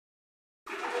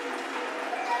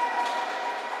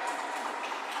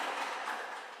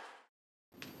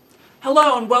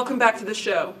Hello and welcome back to the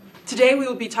show. Today we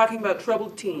will be talking about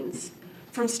troubled teens.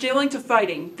 From stealing to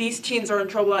fighting, these teens are in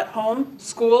trouble at home,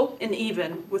 school, and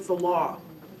even with the law.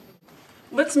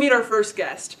 Let's meet our first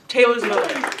guest, Taylor's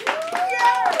mother.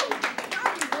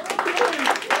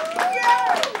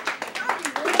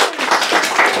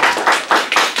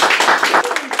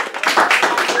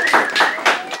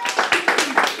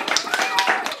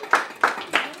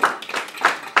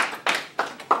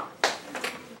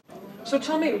 So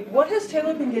tell me, what has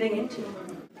Taylor been getting into?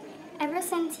 Ever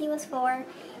since he was 4,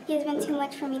 he has been too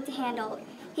much for me to handle.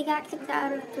 He got kicked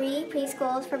out of 3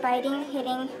 preschools for biting,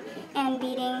 hitting, and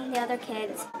beating the other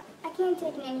kids. I can't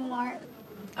take it anymore.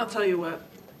 I'll tell you what,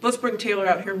 let's bring Taylor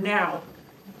out here now.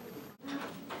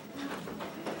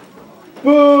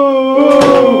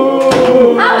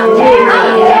 Boo! How dare you!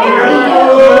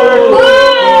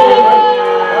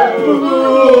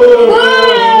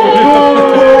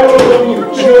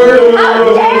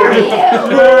 How dare you!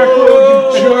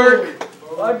 You jerk!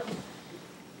 What?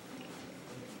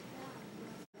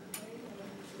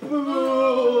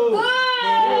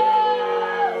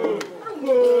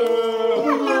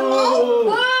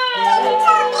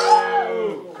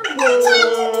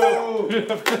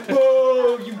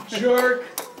 Oh, you jerk!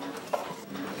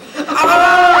 How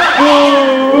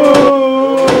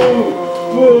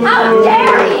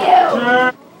dare you!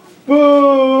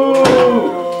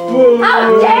 How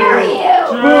dare you! How dare you!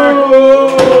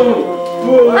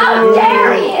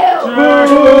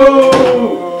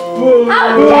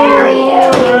 How dare you!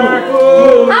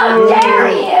 How dare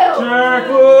you!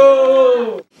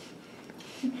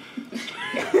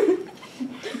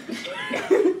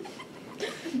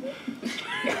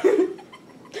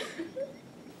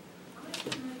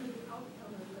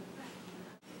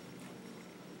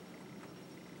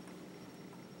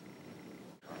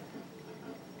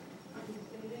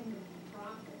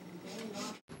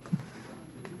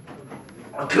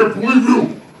 I can't believe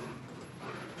you!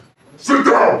 Sit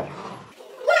down!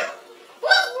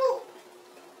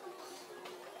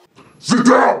 Sit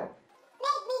down!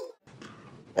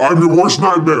 I'm your worst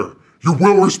nightmare. You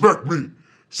will respect me.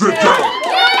 Sit down!